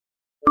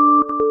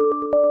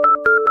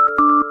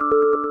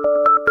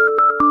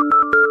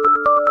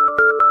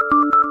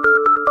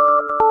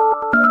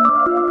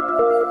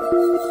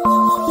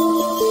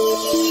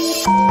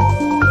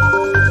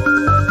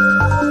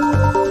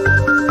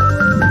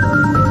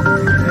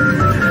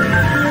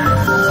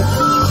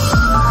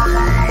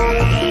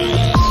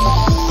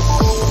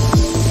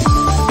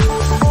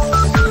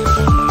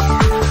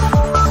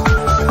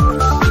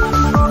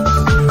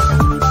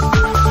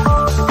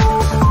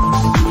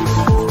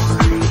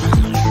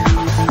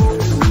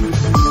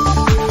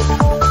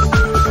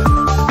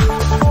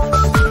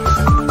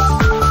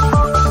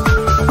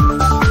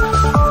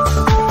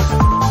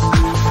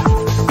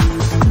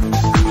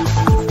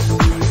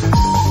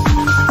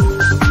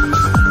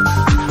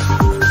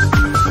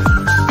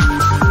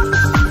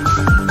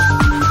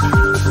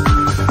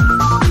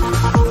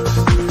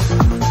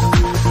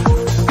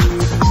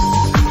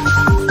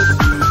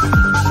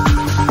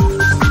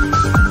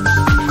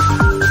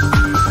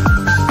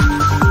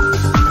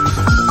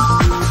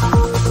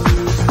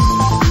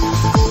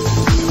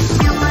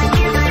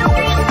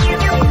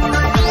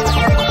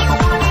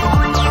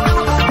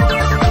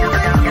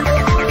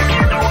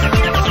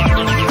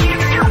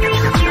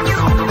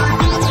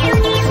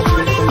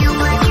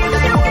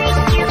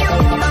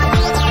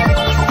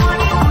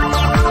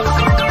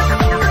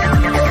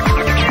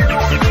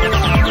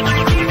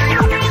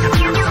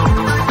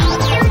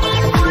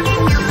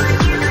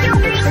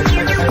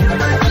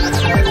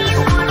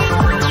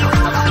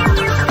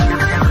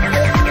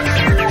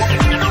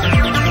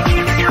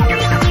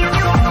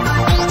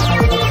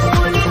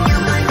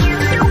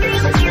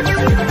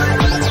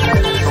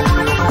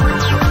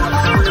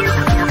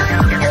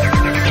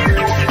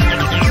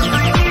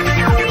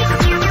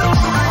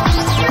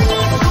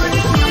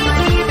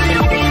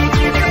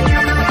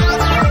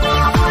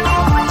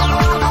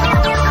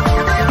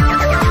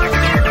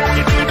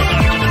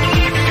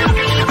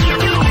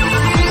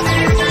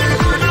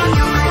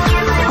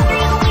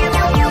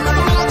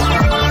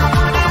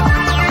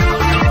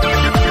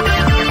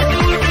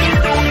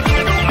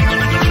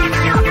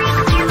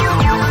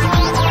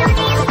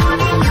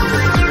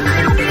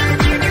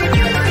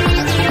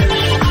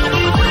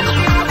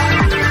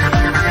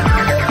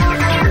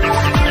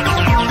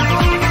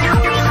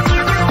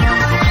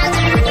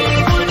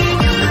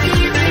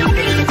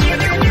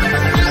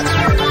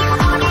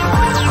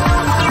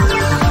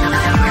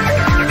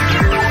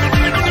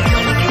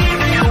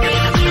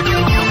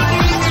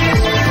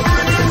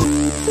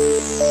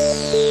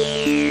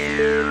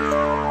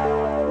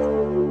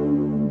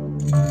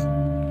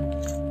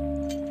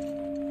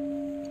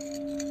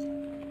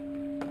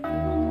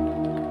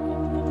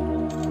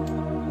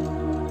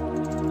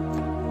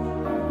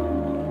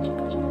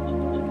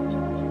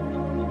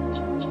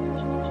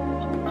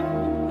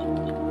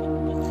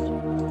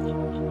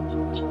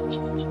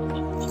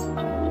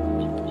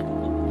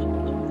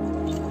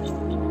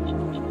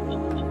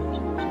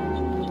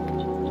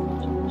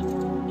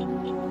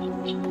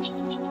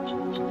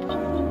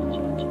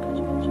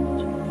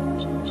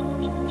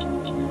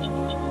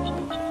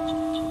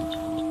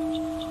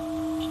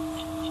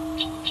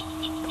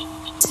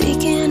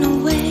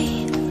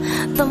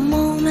the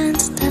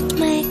moments that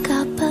make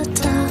up a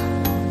day.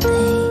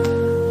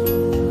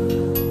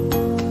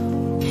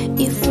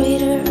 If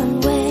reader and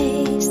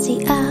waste the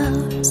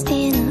hours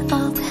in an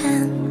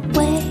offhand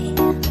way,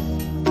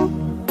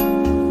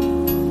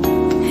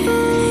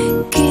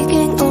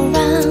 kicking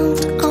around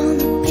on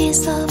a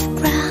piece of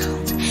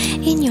ground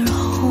in your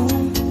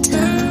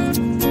hometown,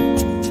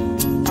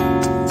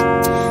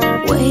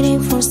 waiting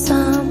for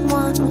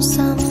someone or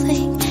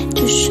something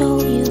to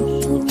show you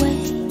the way.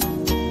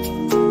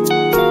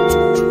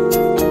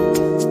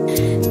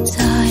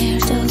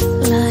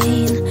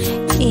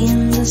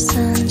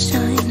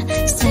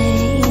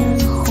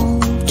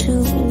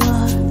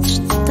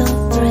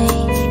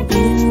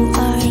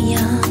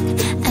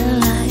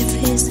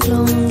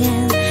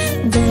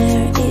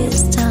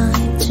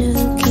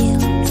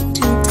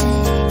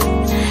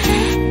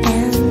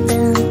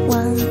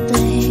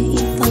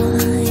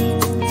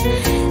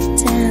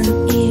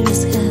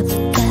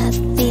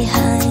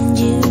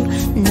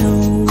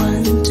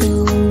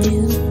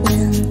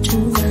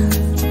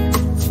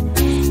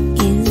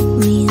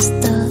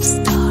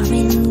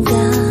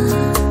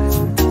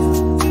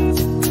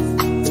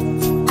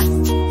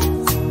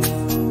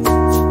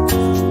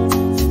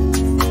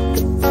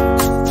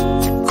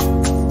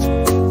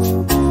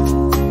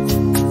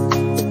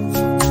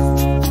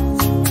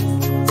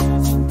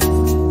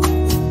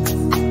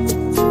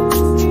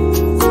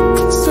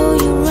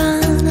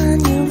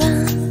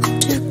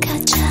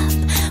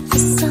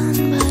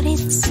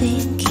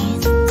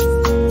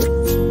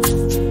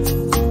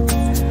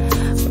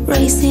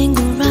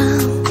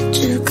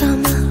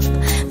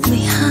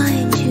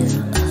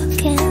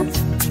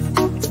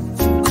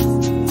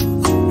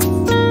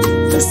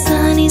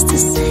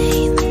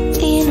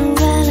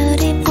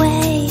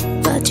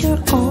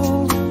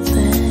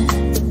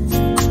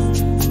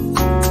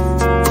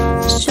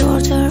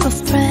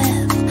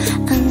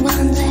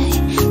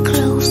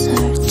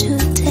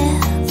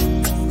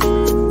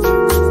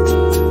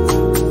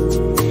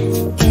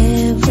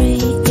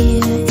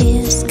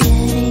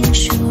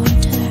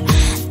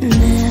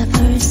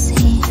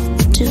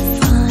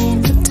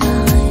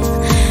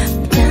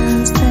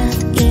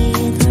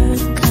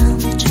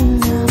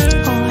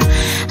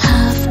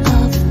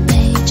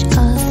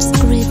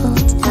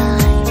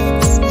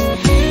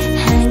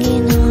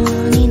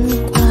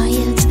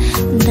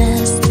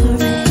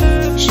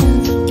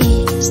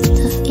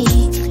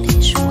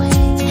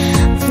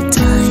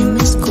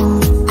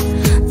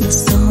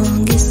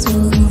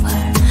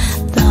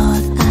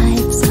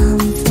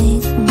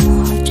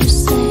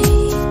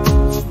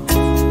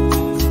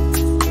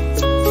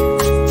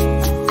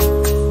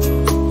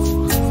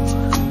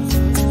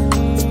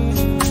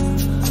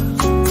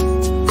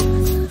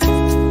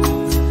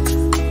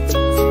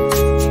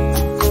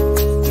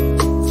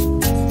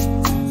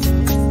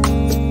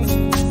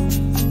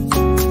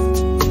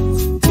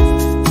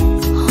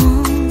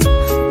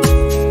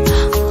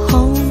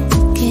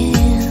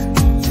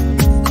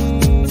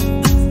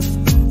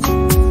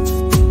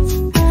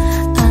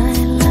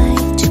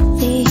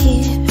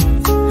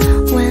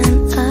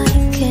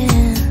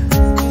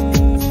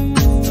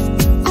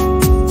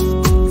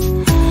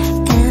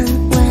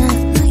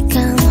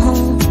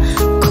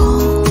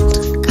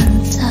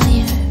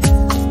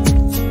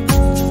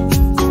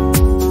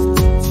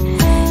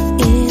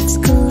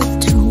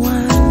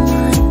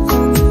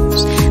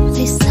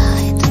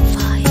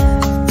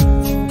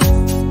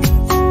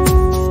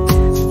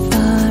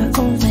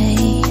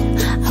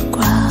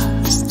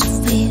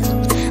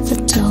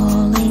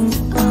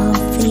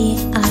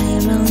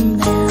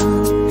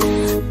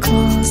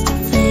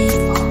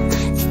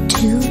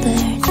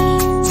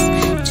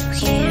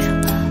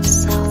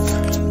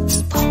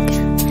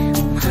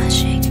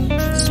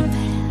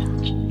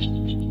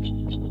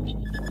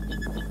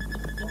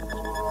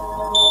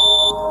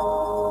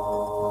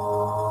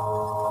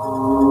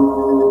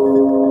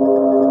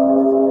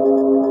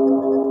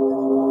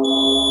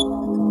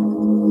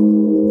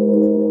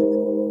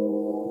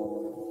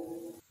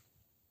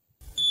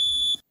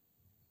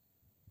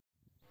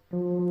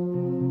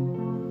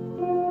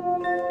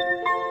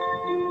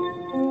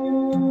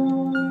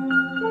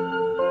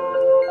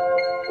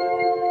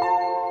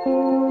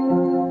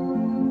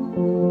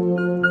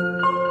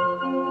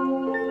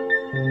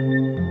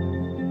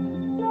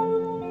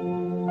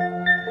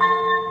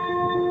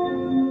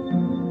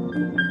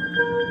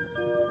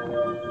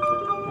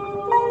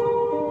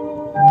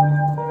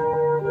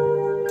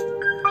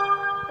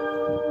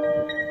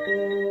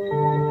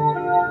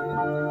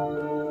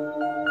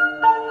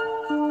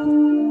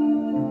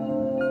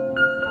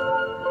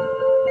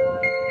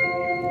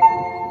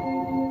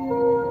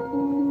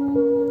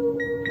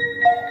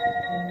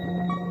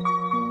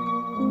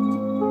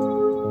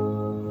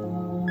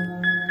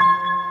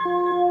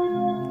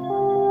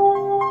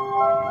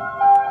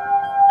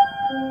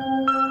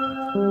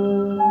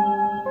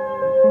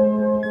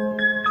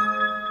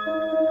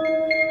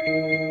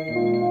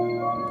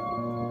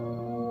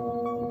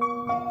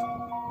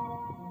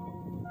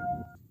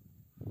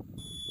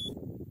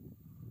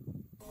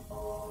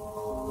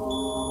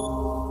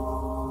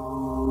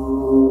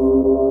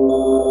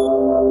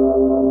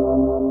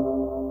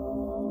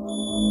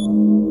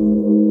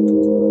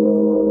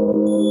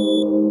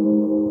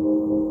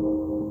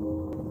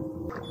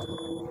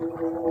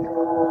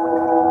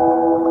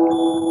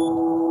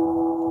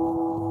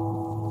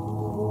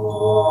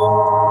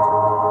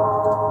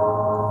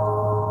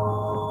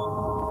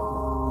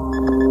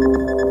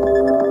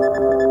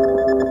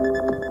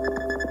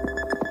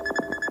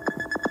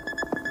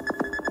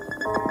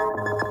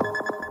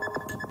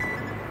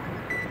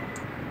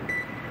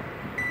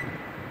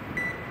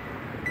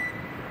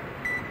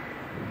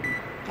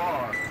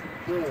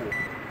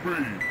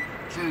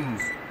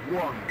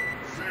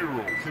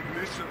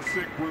 Ignition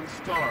sequence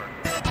start.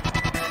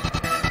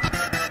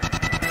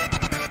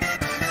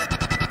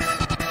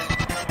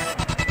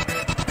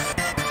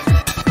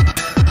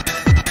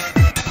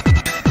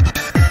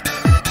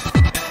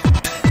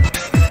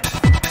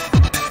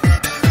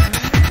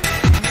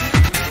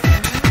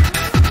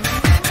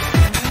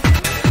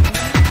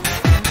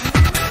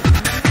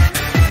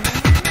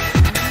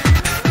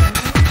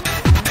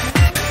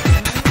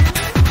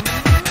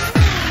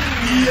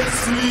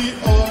 Если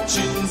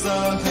очень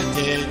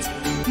захотеть,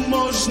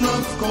 можно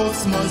в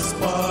космос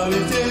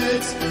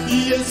полететь.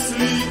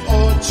 Если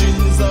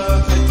очень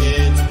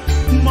захотеть,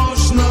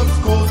 можно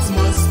в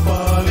космос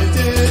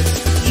полететь.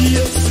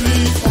 Если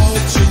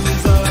очень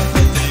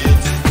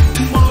захотеть,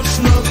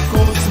 можно в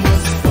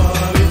космос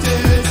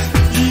полететь.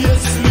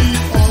 Если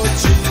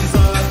очень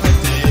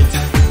захотеть,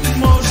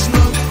 можно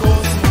в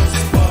космос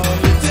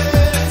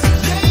полететь.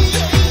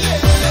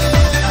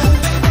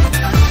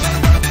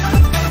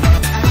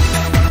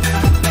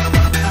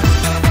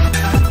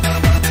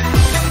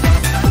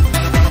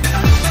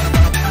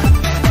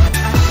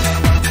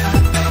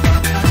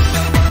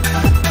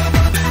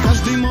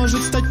 Каждый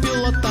может стать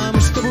пилотом,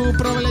 чтобы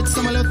управлять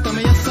самолетом.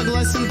 Я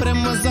согласен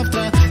прямо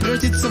завтра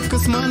превратиться в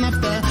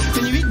космонавта.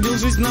 Ты не видел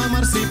жизнь на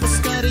Марсе?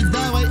 Поскорей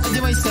давай,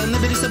 одевайся,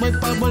 набери с собой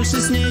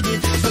побольше снеди.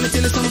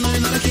 Полетели со мной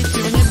на ракете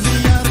в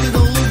небе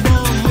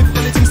ярко-голубом. Мы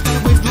полетим с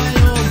тобой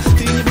вдвоем.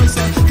 Ты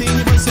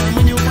не бойся,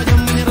 мы не упадем,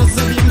 мы не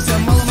разобьемся.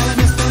 Мало-мало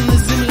места на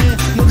земле,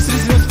 много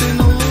среди звезд и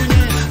на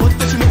луне. Вот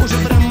почему уже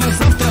прямо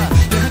завтра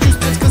я хочу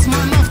стать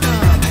космонавтом.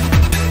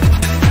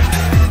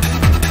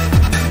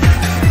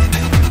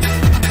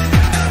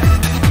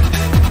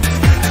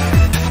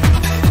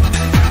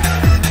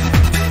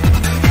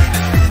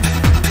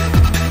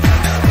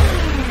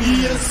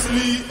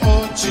 Если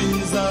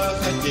очень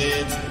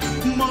захотеть,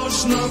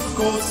 можно в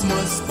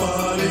космос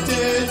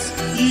полететь.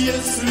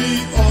 Если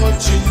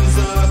очень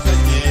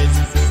захотеть,